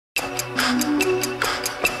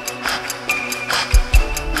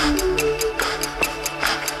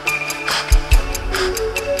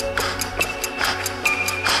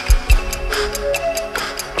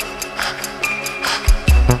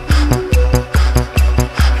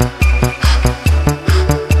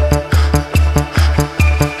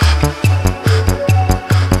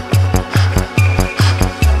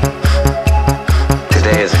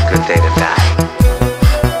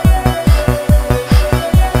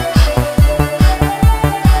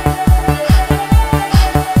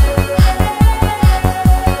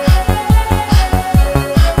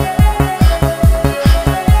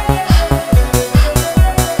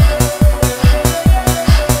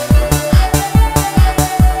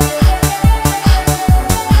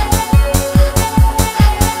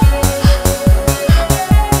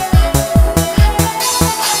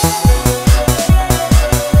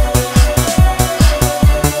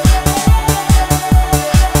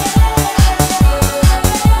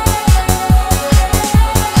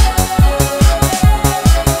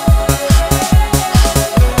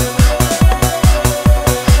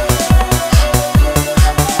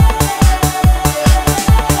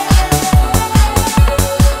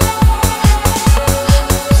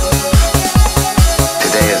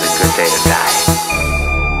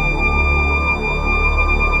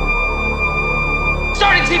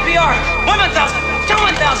CPR! 1,000!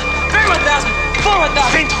 2,000! 3,000! 4,000!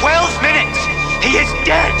 It's been 12 minutes! He is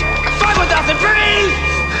dead! 5,000! Breathe!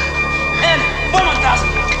 And 1,000!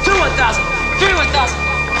 2,000! 3,000!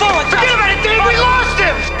 4,000! Forget about it, Dave! We lost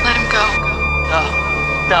him! Let him go.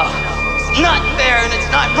 No. It's not fair and it's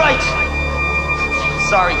not right.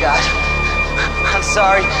 Sorry, God. I'm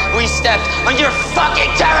sorry. We stepped on your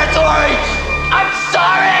fucking territory! I'm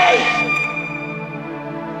sorry!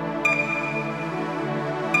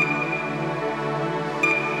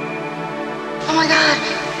 Oh my God.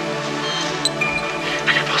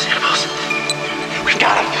 Boss. We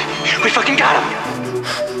got him. We fucking got him.